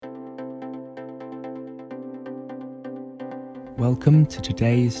Welcome to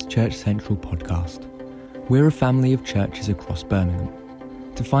today's Church Central podcast. We're a family of churches across Birmingham.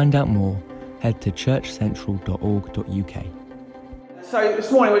 To find out more, head to churchcentral.org.uk. So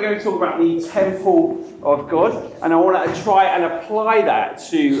this morning we're going to talk about the temple of God, and I want to try and apply that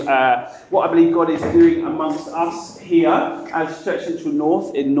to what I believe God is doing amongst us here as Church Central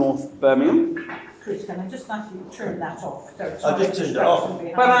North in North Birmingham. Chris, can I just ask you to turn that off? So it's I not just turned it off.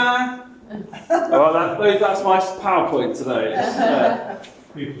 distraction Ta-da! Well, that's my PowerPoint today.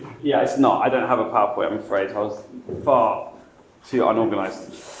 Yeah, it's not. I don't have a PowerPoint, I'm afraid. I was far too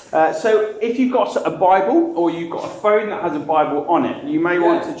unorganised. So if you've got a Bible or you've got a phone that has a Bible on it, you may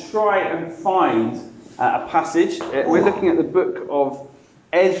want to try and find a passage. We're looking at the book of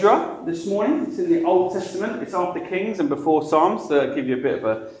Ezra this morning. It's in the Old Testament. It's after Kings and before Psalms, so I'll give you a bit of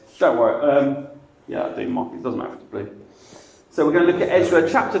a... Don't worry. Yeah, I do mark it. It doesn't matter if it's blue. So we're going to look at Ezra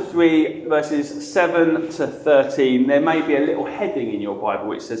chapter 3, verses 7 to 13. There may be a little heading in your Bible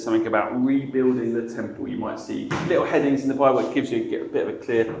which says something about rebuilding the temple. You might see little headings in the Bible. It gives you a bit of a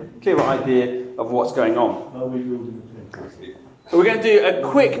clearer idea of what's going on. So we're going to do a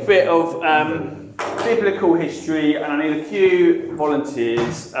quick bit of biblical history, and I need a few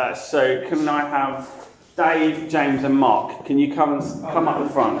volunteers. So can I have Dave, James and Mark? Can you come up the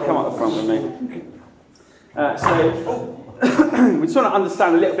front? Come up the front with me. We just want to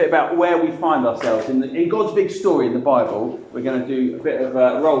understand a little bit about where we find ourselves in God's big story in the Bible. We're going to do a bit of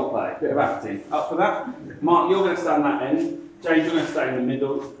role play, a bit of acting. Up for that? Mark, you're going to stand that end. James, you're going to stay in the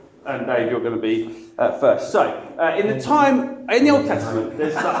middle. And Dave, you're going to be first. So, in the Old Testament,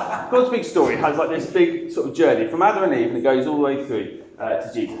 there's God's big story has like this big sort of journey from Adam and Eve, and it goes all the way through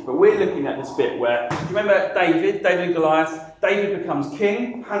to Jesus. But we're looking at this bit where, do you remember David and Goliath? David becomes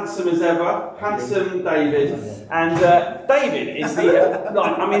king, handsome as ever, handsome David, and David is the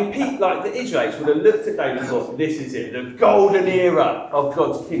the Israelites would have looked at David and thought, this is it, the golden era of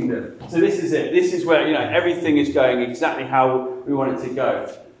God's kingdom. So this is it. This is where everything is going exactly how we want it to go.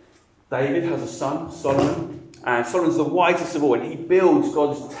 David has a son, Solomon, and Solomon's the wisest of all, and he builds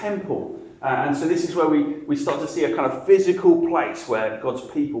God's temple. And so this is where we start to see a kind of physical place where God's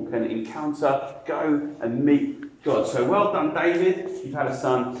people can encounter, go and meet God. So well done, David, you've had a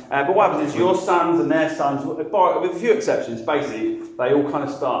son. But what happens is your sons and their sons, with a few exceptions, basically, they all kind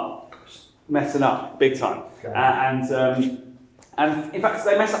of start messing up big time. And in fact,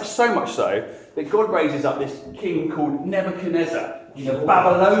 they mess up so much so that God raises up this king called Nebuchadnezzar in the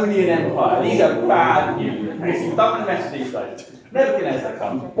Babylonian Empire. These are bad news. Okay, so you don't want to mess with these days. Nebuchadnezzar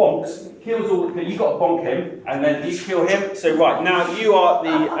comes, bonks, kills all. You've got to bonk him, and then you kill him. So right now you are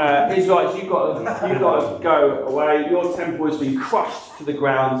the Israelites. You've got to go away. Your temple has been crushed to the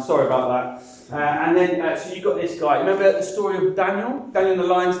ground. Sorry about that. And then so you've got this guy. Remember the story of Daniel in the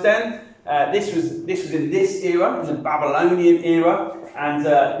lion's den? This was in this era, it was the Babylonian era, and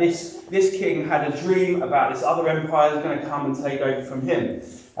this king had a dream about this other empire was going to come and take over from him.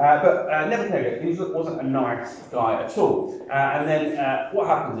 But Nebuchadnezzar, he wasn't a nice guy at all. And then what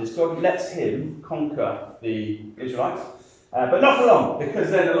happens is God lets him conquer the Israelites, but not for long, because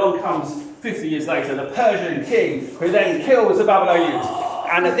then along comes 50 years later the Persian king who then kills the Babylonians.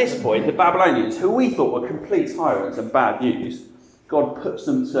 And at this point, the Babylonians, who we thought were complete tyrants and bad news, God puts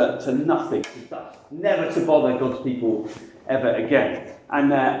them to nothing, never to bother God's people ever again.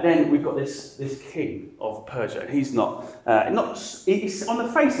 And then we've got this king of Persia. He's he's on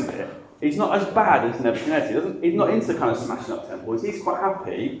the face of it, he's not as bad as Nebuchadnezzar. He's not into kind of smashing up temples. He's quite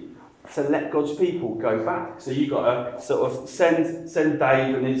happy to let God's people go back. So you've got to sort of send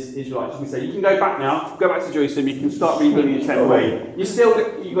Dave and his Israelites. You can say, you can go back now, go back to Jerusalem, you can start rebuilding your temple.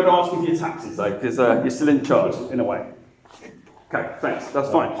 You've got to ask him for your taxes though, because you're still in charge in a way. Okay, thanks, that's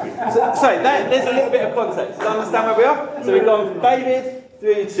fine. So there's a little bit of context. Do you understand where we are? So we've gone from David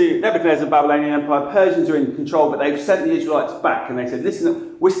through to Nebuchadnezzar, Babylonian Empire. Persians are in control, but they've sent the Israelites back and they said,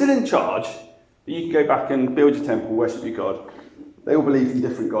 listen, we're still in charge, but you can go back and build your temple, worship your God. They all believed in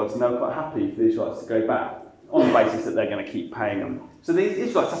different gods, and they were quite happy for the Israelites to go back on the basis that they're going to keep paying them. So the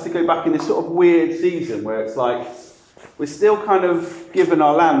Israelites have to go back in this sort of weird season where it's like, we're still kind of given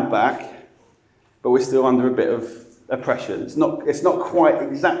our land back, but we're still under a bit of oppression. It's not quite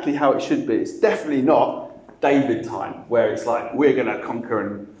exactly how it should be. It's definitely not David time, where it's like, we're going to conquer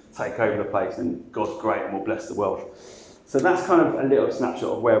and take over the place, and God's great and we'll bless the world. So that's kind of a little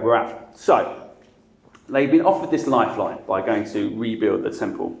snapshot of where we're at. So, they've been offered this lifeline by going to rebuild the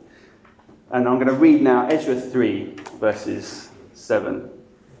temple. And I'm going to read now Ezra 3, verses 7.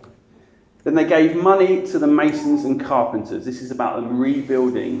 Then they gave money to the masons and carpenters. This is about them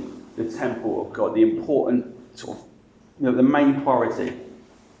rebuilding the temple of God, the important sort of, the main priority.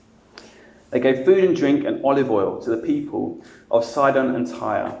 They gave food and drink and olive oil to the people of Sidon and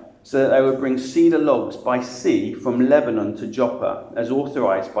Tyre, so that they would bring cedar logs by sea from Lebanon to Joppa, as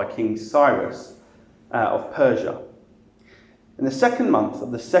authorized by King Cyrus of Persia. In the 2nd month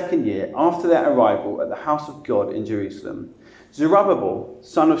of the 2nd year after their arrival at the house of God in Jerusalem, Zerubbabel,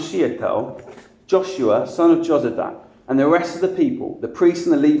 son of Shealtiel, Joshua, son of Jozadak, and the rest of the people, the priests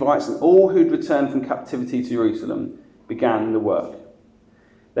and the Levites, and all who'd returned from captivity to Jerusalem, began the work.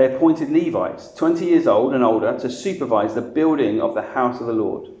 They appointed Levites, 20 years old and older, to supervise the building of the house of the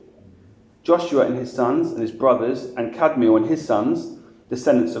Lord. Joshua and his sons and his brothers, and Kadmiel and his sons,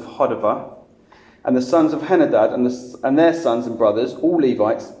 descendants of Hodavah, and the sons of Henadad and their sons and brothers, all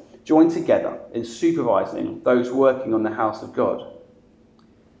Levites, joined together in supervising those working on the house of God.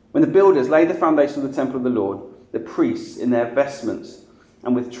 When the builders laid the foundation of the temple of the Lord, the priests in their vestments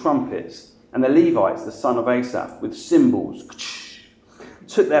and with trumpets, and the Levites, the son of Asaph, with cymbals,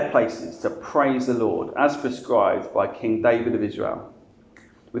 took their places to praise the Lord, as prescribed by King David of Israel.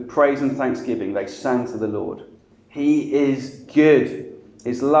 With praise and thanksgiving they sang to the Lord. He is good.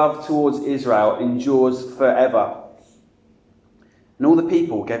 His love towards Israel endures forever. And all the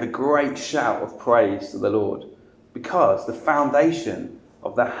people gave a great shout of praise to the Lord, because the foundation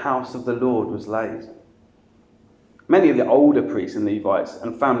of the house of the Lord was laid. Many of the older priests and Levites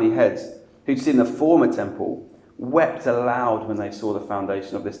and family heads who'd seen the former temple wept aloud when they saw the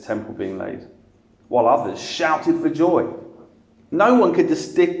foundation of this temple being laid, while others shouted for joy. No one could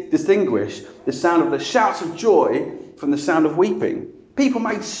distinguish the sound of the shouts of joy from the sound of weeping. People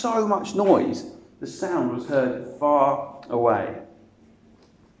made so much noise, the sound was heard far away.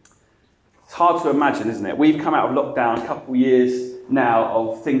 It's hard to imagine, isn't it? We've come out of lockdown a couple of years now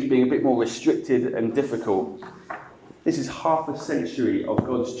of things being a bit more restricted and difficult. This is half a century of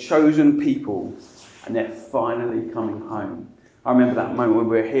God's chosen people, and they're finally coming home. I remember that moment when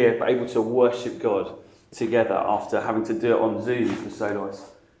we were here, but able to worship God together after having to do it on Zoom for so long.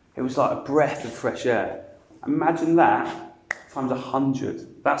 It was like a breath of fresh air. Imagine that times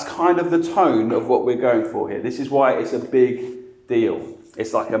 100. That's kind of the tone of what we're going for here. This is why it's a big deal.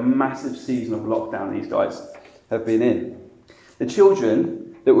 It's like a massive season of lockdown these guys have been in. The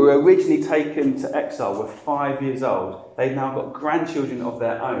children that were originally taken to exile were 5 years old. They've now got grandchildren of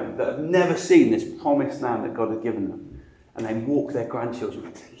their own that have never seen this promised land that God has given them. And they walk their grandchildren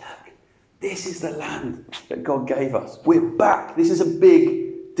and say, look, this is the land that God gave us. We're back. This is a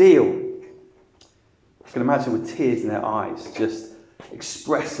big deal. You can imagine with tears in their eyes, just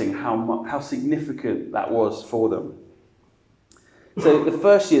expressing how significant that was for them. So the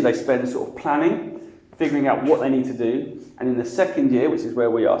first year they spend sort of planning, figuring out what they need to do. And in the second year, which is where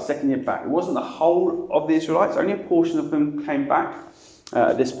we are, second year back, it wasn't the whole of the Israelites. Only a portion of them came back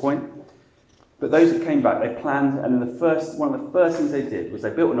at this point. But those that came back, they planned, and then one of the first things they did was they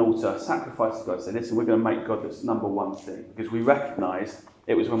built an altar, sacrificed to God, and said, listen, we're going to make God this number one thing. Because we recognised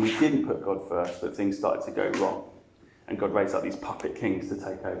it was when we didn't put God first that things started to go wrong. And God raised up these puppet kings to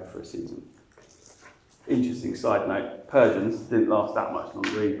take over for a season. Interesting side note, Persians didn't last that much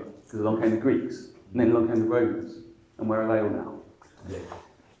longer either, because along came the Greeks, and then along came the Romans. And where are they all now?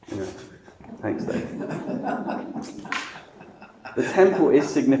 Yeah. Thanks, Dave. The temple is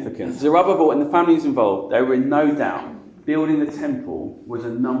significant. Zerubbabel and the families involved, they were in no doubt. Building the temple was a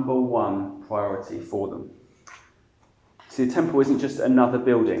number one priority for them. See, the temple isn't just another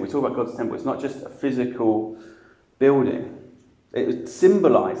building. We talk about God's temple. It's not just a physical building. It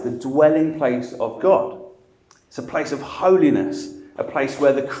symbolised the dwelling place of God. It's a place of holiness, a place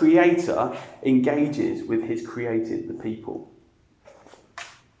where the Creator engages with his created, the people.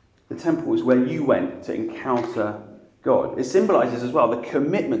 The temple is where you went to encounter God. It symbolises as well the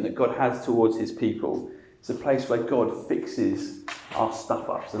commitment that God has towards his people. It's a place where God fixes our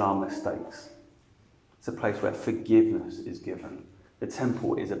stuff-ups and our mistakes. It's a place where forgiveness is given. The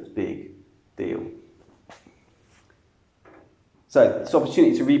temple is a big deal. So, this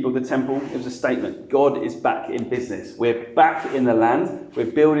opportunity to rebuild the temple, it was a statement. God is back in business. We're back in the land. We're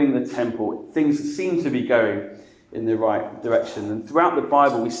building the temple. Things seem to be going in the right direction. And throughout the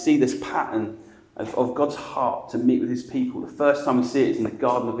Bible, we see this pattern of God's heart to meet with his people. The first time we see it is in the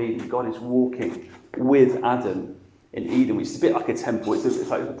Garden of Eden. God is walking with Adam in Eden, which is a bit like a temple. It's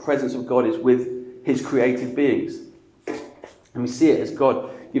like the presence of God is with his created beings. And we see it as God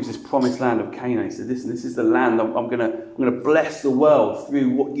gives this promised land of Canaan. He says, listen, this is the land. I'm going to bless the world through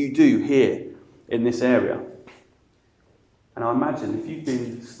what you do here in this area. And I imagine if you've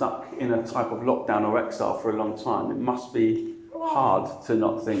been stuck in a type of lockdown or exile for a long time, it must be hard to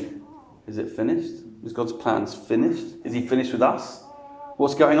not think, is it finished? Is God's plans finished? Is he finished with us?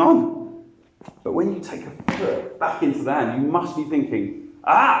 What's going on? But when you take a foot back into the land, you must be thinking,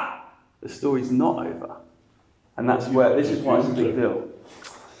 The story's not over. And this is why it's a big deal.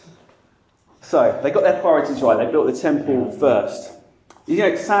 So, they got their priorities right. They built the temple first.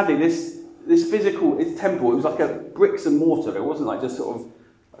 Sadly, this physical temple, it was like a bricks and mortar. It wasn't like just sort of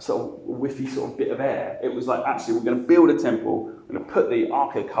whiffy sort of bit of air. It was like, actually, we're going to build a temple. We're going to put the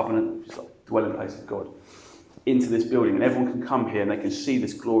Ark of the Covenant, which is like the dwelling place of God, into this building, and everyone can come here and they can see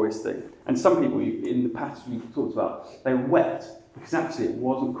this glorious thing. And some people, in the passage we talked about, they wept because actually it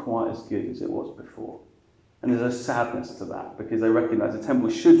wasn't quite as good as it was before. And there's a sadness to that because they recognise the temple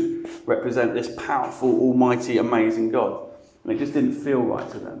should represent this powerful, almighty, amazing God. And it just didn't feel right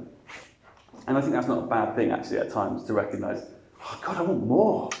to them. And I think that's not a bad thing, actually, at times, to recognise, oh, God, I want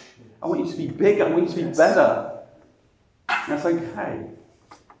more. I want you to be bigger. I want you to be better. And that's okay.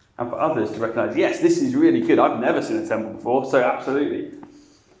 And for others to recognise, yes, this is really good. I've never seen a temple before, so absolutely.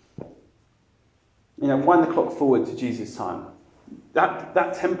 Wind the clock forward to Jesus' time.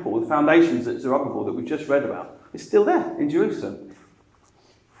 That temple, the foundations at Zerubbabel that we've just read about, is still there in Jerusalem.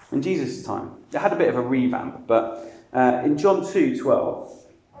 In Jesus' time. It had a bit of a revamp, but in John 2:12,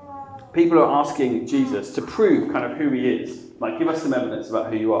 people are asking Jesus to prove kind of who he is. Like, give us some evidence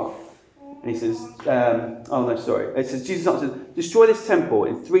about who you are. And he says, It says, Jesus answered, destroy this temple,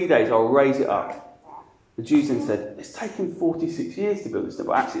 in 3 days I'll raise it up. The Jews then said, it's taken 46 years to build this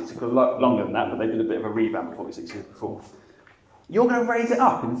temple. Actually, it took a lot longer than that, but they did a bit of a revamp 46 years before. You're going to raise it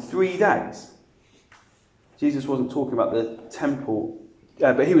up in 3 days. Jesus wasn't talking about the temple,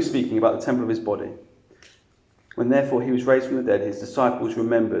 but he was speaking about the temple of his body. When therefore he was raised from the dead, his disciples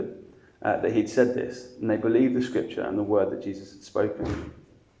remembered that he'd said this, and they believed the scripture and the word that Jesus had spoken.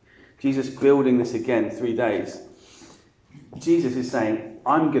 Jesus building this again 3 days. Jesus is saying,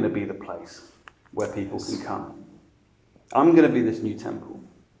 I'm going to be the place where people can come. I'm going to be this new temple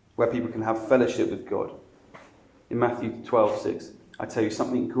where people can have fellowship with God. In Matthew 12:6, I tell you,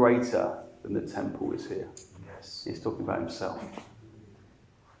 something greater than the temple is here. Yes. He's talking about himself.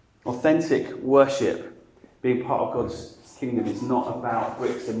 Authentic worship, being part of God's kingdom, is not about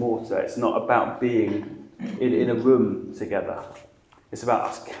bricks and mortar. It's not about being in a room together. It's about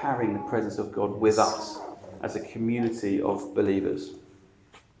us carrying the presence of God with us as a community of believers.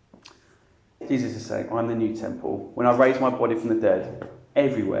 Jesus is saying, I'm the new temple. When I raise my body from the dead,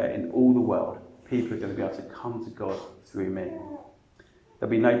 everywhere in all the world, people are going to be able to come to God through me. There'll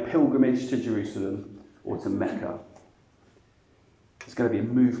be no pilgrimage to Jerusalem or to Mecca. There's going to be a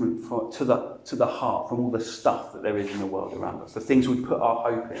movement to the heart from all the stuff that there is in the world around us. The things we put our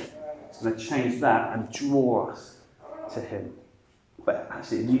hope in. It's going to change that and draw us to him. But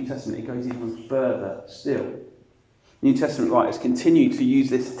actually, in the New Testament, it goes even further still. New Testament writers continue to use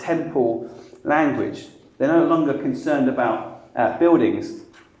this temple language. They're no longer concerned about buildings.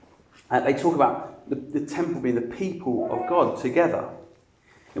 They talk about the temple being the people of God together.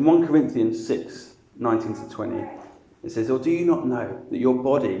 In 1 Corinthians 6:19-20, it says, or do you not know that your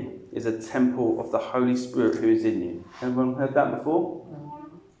body is a temple of the Holy Spirit who is in you? Everyone heard that before?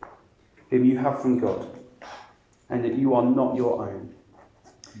 Whom you have from God, and that you are not your own.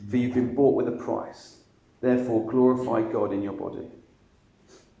 For you've been bought with a price. Therefore, glorify God in your body.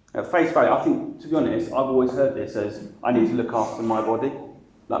 At face value, I think, to be honest, I've always heard this as, I need to look after my body,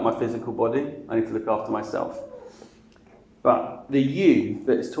 like my physical body. I need to look after myself. But the you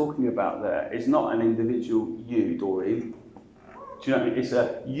that it's talking about there is not an individual you, Doreen. Do you know what I mean? It's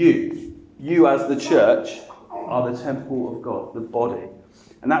a you. You as the church are the temple of God, the body.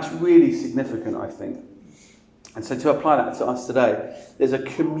 And that's really significant, I think. And so to apply that to us today, there's a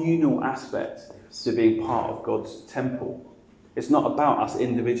communal aspect to being part of God's temple. It's not about us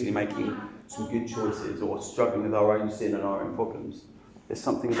individually making some good choices or struggling with our own sin and our own problems. There's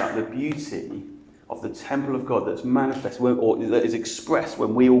something about the beauty of the temple of God that's manifest, or that is expressed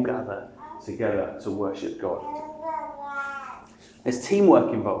when we all gather together to worship God. There's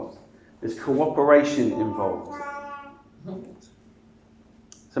teamwork involved. There's cooperation involved.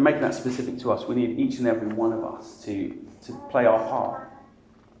 So making that specific to us, we need each and every one of us to play our part.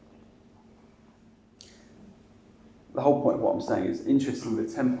 The whole point of what I'm saying is, interestingly,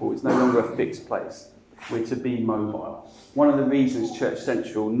 the temple is no longer a fixed place. We're to be mobile. One of the reasons Church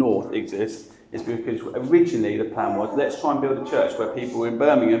Central North exists is because originally the plan was, let's try and build a church where people in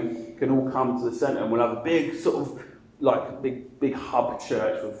Birmingham can all come to the centre and we'll have a big sort of, like a big hub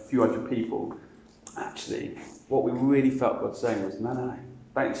church with a few hundred people. Actually, what we really felt God saying was, no.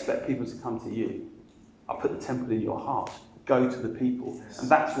 Don't expect people to come to you. I put the temple in your heart. Go to the people. And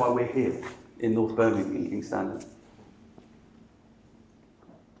that's why we're here in North Birmingham in King's Standard.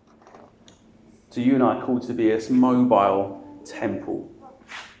 So you and I are called to be this mobile temple.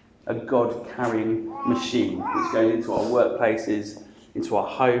 A God-carrying machine which goes into our workplaces, into our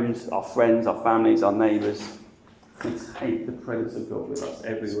homes, our friends, our families, our neighbours. We take the presence of God with us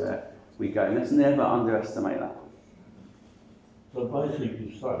everywhere we go. And let's never underestimate that. So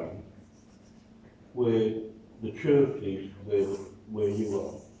basically saying, where the church is, where you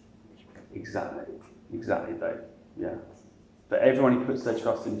are. Exactly, Dave. Yeah. For everyone who puts their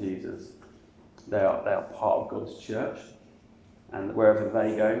trust in Jesus, they are part of God's church, and wherever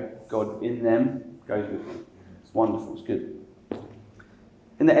they go, God in them goes with them. It's wonderful, it's good.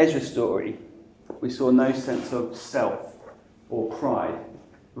 In the Ezra story, we saw no sense of self or pride.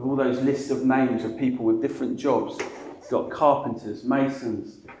 With all those lists of names of people with different jobs, you've got carpenters,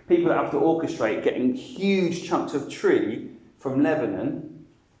 masons, people that have to orchestrate getting huge chunks of tree from Lebanon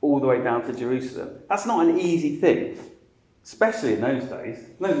all the way down to Jerusalem. That's not an easy thing, especially in those days.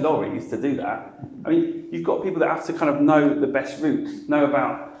 No lorry used to do that. I mean, you've got people that have to kind of know the best routes, know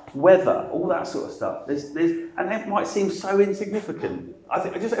about weather, all that sort of stuff. And it might seem so insignificant. I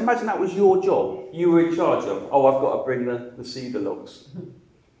just imagine that was your job. You were in charge of, I've got to bring the cedar logs.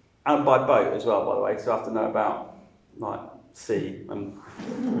 And by boat as well, by the way, so I have to know about like sea and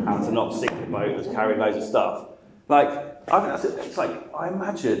how to not sink the boat that's carrying loads of stuff. Like, I think that's it. It's like, I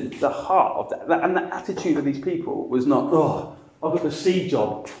imagine the heart of that, and the attitude of these people was not, I've got the sea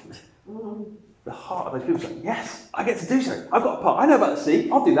job. The heart of those people was like, yes, I get to do so. I've got a part. I know about the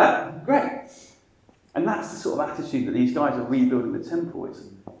sea. I'll do that. Great. And that's the sort of attitude that these guys are rebuilding the temple. It's,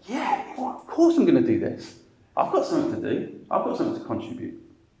 of course I'm going to do this. I've got something to do. I've got something to contribute.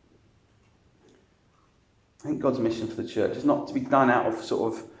 I think God's mission for the church is not to be done out of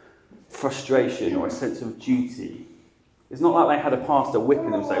sort of frustration or a sense of duty. It's not like they had a pastor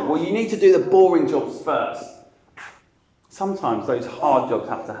whipping them saying, well, you need to do the boring jobs first. Sometimes those hard jobs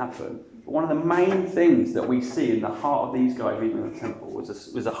have to happen. But one of the main things that we see in the heart of these guys rebuilding the temple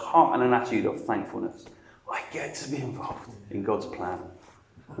was a heart and an attitude of thankfulness. I get to be involved in God's plan.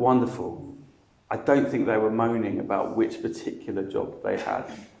 Wonderful. I don't think they were moaning about which particular job they had,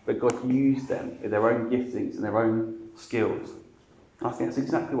 but God used them with their own giftings and their own skills. And I think that's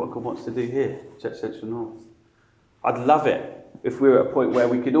exactly what God wants to do here, Church Central North. I'd love it if we were at a point where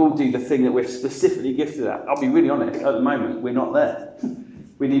we could all do the thing that we're specifically gifted at. I'll be really honest, at the moment, we're not there.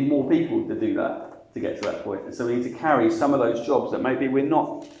 We need more people to do that, to get to that point. And so we need to carry some of those jobs that maybe we're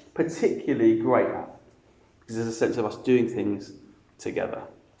not particularly great at, because there's a sense of us doing things together.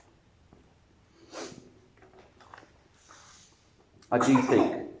 I do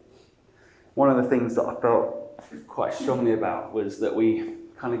think one of the things that I felt quite strongly about was that we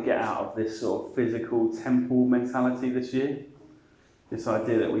kind of get out of this sort of physical temple mentality this year. This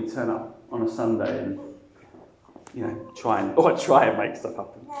idea that we turn up on a Sunday and, try and make stuff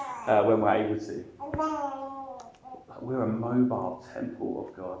happen when we're able to. Like, we're a mobile temple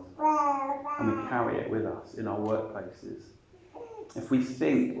of God, and we carry it with us in our workplaces. If we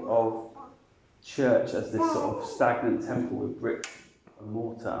think of church as this sort of stagnant temple with brick and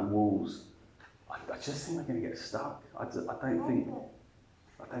mortar and walls, I just think we're going to get stuck. I don't think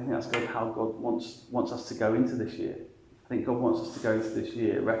that's how God wants us to go into this year. I think God wants us to go into this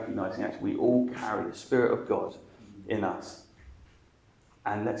year recognising actually we all carry the Spirit of God in us.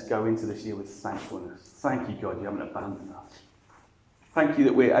 And let's go into this year with thankfulness. Thank you, God, you haven't abandoned us. Thank you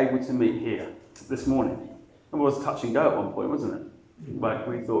that we're able to meet here this morning. It was touch and go at one point, wasn't it? Like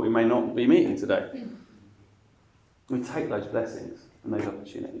we thought we may not be meeting today. We take those blessings and those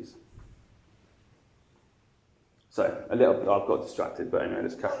opportunities. So, I've got distracted, but anyway,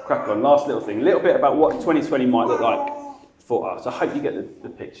 let's crack on. Last little thing, a little bit about what 2020 might look like for us. I hope you get the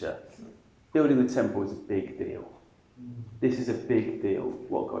picture. Building the temple is a big deal. This is a big deal,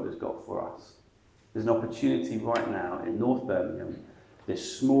 what God has got for us. There's an opportunity right now in North Birmingham,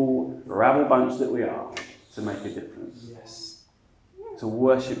 this small rabble bunch that we are, to make a difference. Yes. To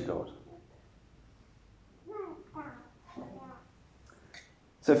worship God.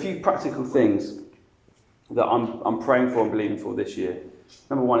 So a few practical things that I'm praying for and believing for this year.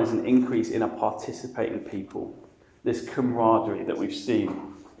 Number one is an increase in our participating people. This camaraderie that we've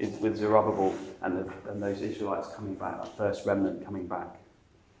seen with Zerubbabel and those Israelites coming back, that first remnant coming back.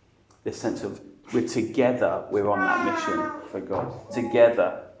 This sense of we're together, we're on that mission for God.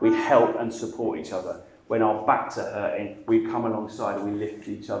 Together, we help and support each other. When our backs are hurting, we come alongside and we lift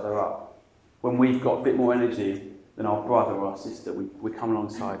each other up. When we've got a bit more energy than our brother or our sister, we come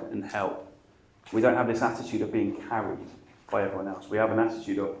alongside and help. We don't have this attitude of being carried by everyone else. We have an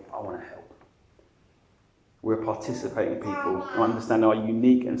attitude of, I want to help. We're participating people who understand our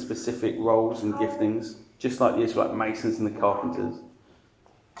unique and specific roles and giftings, just like the Israelite masons and the carpenters.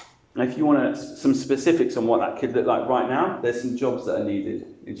 Now, if you want some specifics on what that could look like right now, there's some jobs that are needed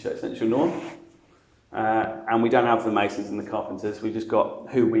in Church Central North. And we don't have the masons and the carpenters. We've just got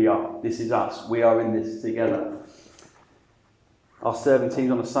who we are. This is us. We are in this together. Our serving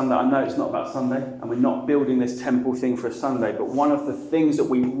teams on a Sunday. I know it's not about Sunday, and we're not building this temple thing for a Sunday, but one of the things that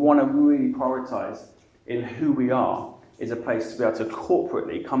we want to really prioritise in who we are is a place to be able to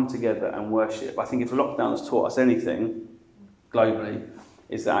corporately come together and worship. I think if lockdown has taught us anything globally,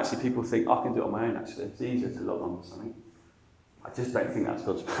 is that actually people think, I can do it on my own actually. It's easier to log on to something. I just don't think that's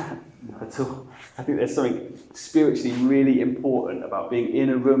God's plan at all. I think there's something spiritually really important about being in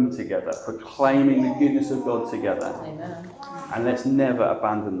a room together, proclaiming the goodness of God together. Amen. And let's never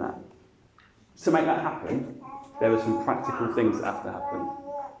abandon that. To make that happen, there are some practical things that have to happen.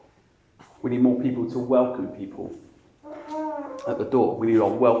 We need more people to welcome people at the door. We need our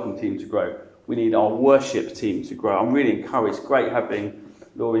welcome team to grow. We need our worship team to grow. I'm really encouraged. Great having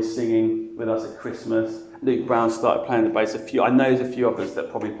Laurie singing with us at Christmas. Luke Brown started playing the bass. I know there's a few others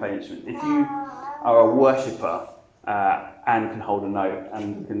that probably play instruments. If you are a worshipper and can hold a note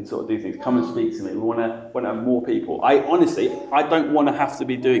and can sort of do things, come and speak to me. We want to have more people. I don't want to have to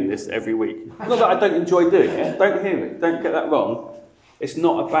be doing this every week. Not that I don't enjoy doing it. Don't hear me. Don't get that wrong. It's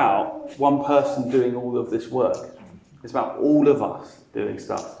not about one person doing all of this work. It's about all of us doing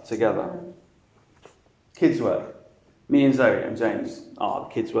stuff together. Kids work. Me and Zoe and James are the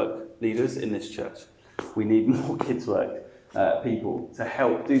kids work leaders in this church. We need more kids work people to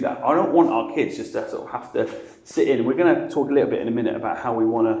help do that. I don't want our kids just to sort of have to sit in. We're going to talk a little bit in a minute about how we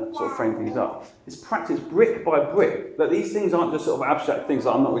want to sort of frame things up. It's practice brick by brick. That these things aren't just sort of abstract things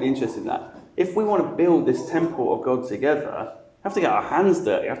that I'm not really interested in that. If we want to build this temple of God together, we have to get our hands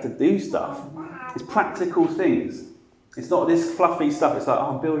dirty. We have to do stuff. It's practical things. It's not this fluffy stuff. It's like,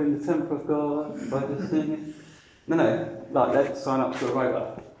 I'm building the temple of God. No. Like, let's sign up to a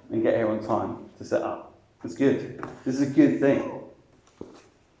rota and get here on time to set up. It's good. This is a good thing.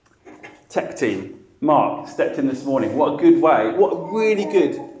 Tech team. Mark stepped in this morning. What a good way. What a really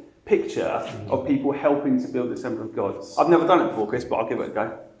good picture of people helping to build the temple of God. I've never done it before, Chris, but I'll give it a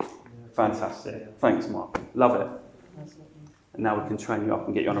go. Fantastic. Thanks, Mark. Love it. And now we can train you up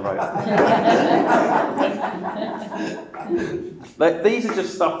and get you on a road. These are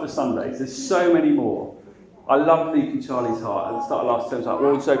just stuff for Sundays. There's so many more. I love Luke and Charlie's heart. At the start of last term, like,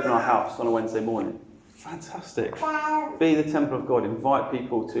 we'll just open our house on a Wednesday morning. Fantastic. Be the temple of God. Invite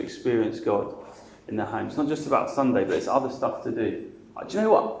people to experience God in their homes. It's not just about Sunday, but it's other stuff to do. Do you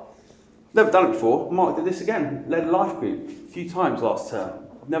know what? Never done it before. Mark did this again. Led a life group a few times last term.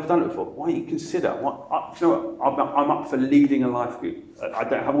 I've never done it before. Why don't you consider? Do you know what? I'm up for leading a life group. I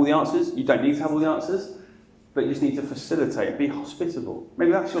don't have all the answers. You don't need to have all the answers. But you just need to facilitate. Be hospitable.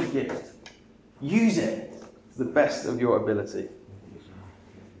 Maybe that's your gift. Use it to the best of your ability.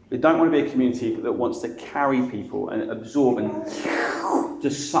 We don't want to be a community that wants to carry people and absorb and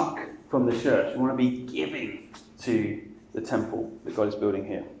just suck from the church. We want to be giving to the temple that God is building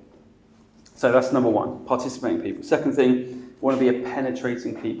here. So that's number one, participating people. Second thing, we want to be a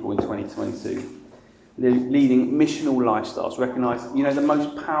penetrating people in 2022. Leading missional lifestyles. Recognise, the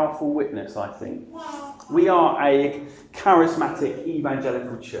most powerful witness, I think. We are a charismatic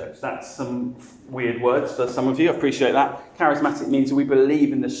evangelical church. That's some weird words for some of you. I appreciate that. Charismatic means we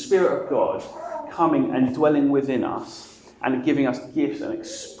believe in the Spirit of God coming and dwelling within us and giving us gifts and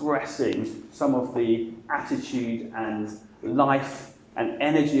expressing some of the attitude and life and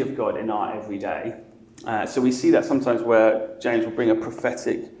energy of God in our everyday. So we see that sometimes where James will bring a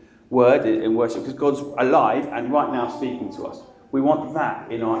prophetic word in worship because God's alive and right now speaking to us. We want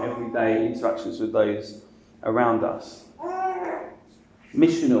that in our everyday interactions with those around us.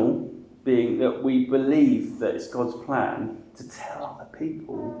 Missional being that we believe that it's God's plan to tell other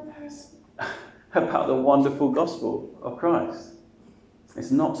people about the wonderful gospel of Christ.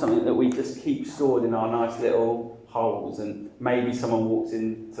 It's not something that we just keep stored in our nice little holes and maybe someone walks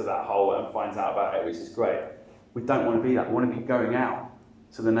into that hole and finds out about it, which is great. We don't want to be that. We want to be going out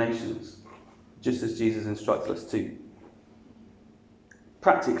to the nations, just as Jesus instructs us to.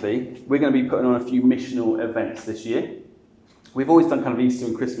 Practically, we're going to be putting on a few missional events this year. We've always done kind of Easter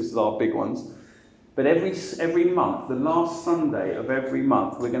and Christmas as our big ones. But every month, the last Sunday of every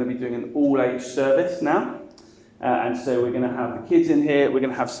month, we're going to be doing an all-age service now. And so we're going to have the kids in here. We're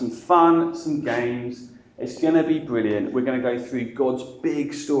going to have some fun, some games. It's going to be brilliant. We're going to go through God's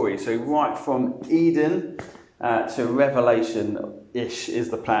big story. So right from Eden to Revelation-ish is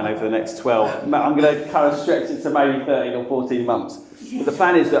the plan over the next 12. I'm going to kind of stretch it to maybe 13 or 14 months. But the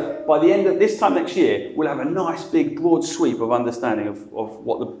plan is that by the end of this time next year, we'll have a nice big broad sweep of understanding of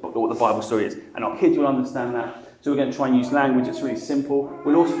what the Bible story is. And our kids will understand that. So we're going to try and use language that's really simple.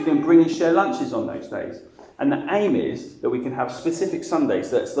 We'll also be doing bring and share lunches on those days. And the aim is that we can have specific Sundays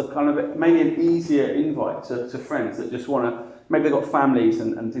that's the kind of maybe an easier invite to friends that just want to, maybe they've got families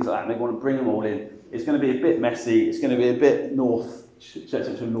and things like that, and they want to bring them all in. It's going to be a bit messy, it's going to be a bit Church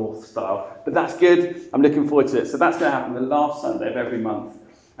Central North style, but that's good. I'm looking forward to it. So that's going to happen the last Sunday of every month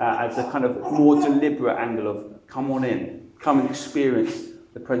as a kind of more deliberate angle of come on in, come and experience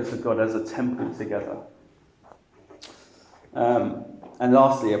the presence of God as a temple together. And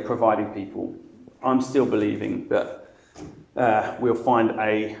lastly, providing people. I'm still believing that we'll find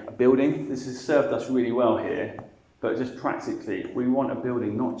a building. This has served us really well here, but just practically, we want a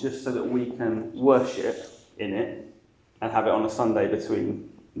building not just so that we can worship in it and have it on a Sunday between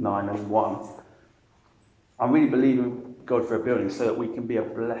 9 and 1. I really believe in God for a building so that we can be a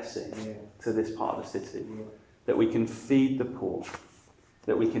blessing to this part of the city, that we can feed the poor,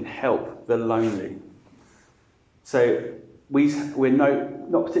 that we can help the lonely. So we're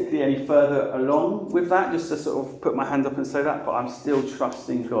not particularly any further along with that, just to sort of put my hand up and say that, but I'm still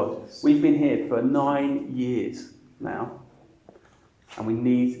trusting God. We've been here for 9 years now, and we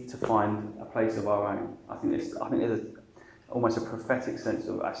need to find a place of our own. I think there's almost a prophetic sense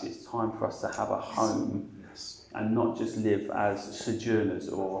of actually it's time for us to have a home and not just live as sojourners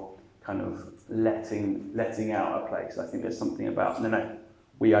or kind of letting out a place. I think there's something about, no,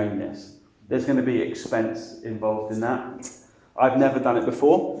 we own this. There's going to be expense involved in that. I've never done it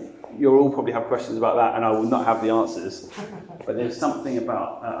before. You'll all probably have questions about that, and I will not have the answers. But there's something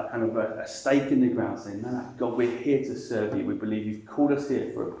about a stake in the ground saying, no, God, we're here to serve you. We believe you've called us here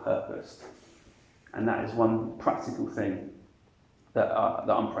for a purpose. And that is one practical thing that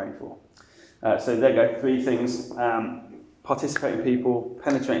I'm praying for. So there you go, 3 things. Participating people,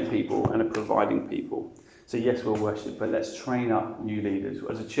 penetrating people, and providing people. So yes, we'll worship, but let's train up new leaders.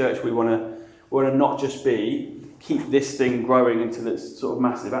 As a church, we want to not just keep this thing growing until it's sort of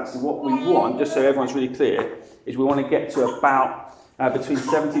massive. Actually, what we want, just so everyone's really clear, is we want to get to about between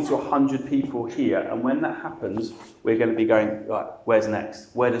 70 to 100 people here. And when that happens, we're going to be going, right, where's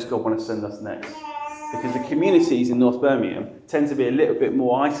next? Where does God want to send us next? Because the communities in North Birmingham tend to be a little bit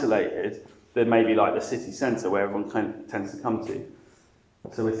more isolated than maybe like the city centre where everyone tends to come to.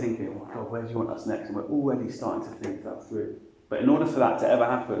 So we're thinking, oh God, where do you want us next? And we're already starting to think that through. But in order for that to ever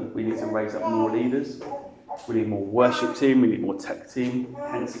happen, we need to raise up more leaders. We need more worship team. We need more tech team.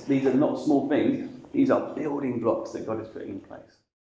 Hence, these are not small things. These are building blocks that God is putting in place.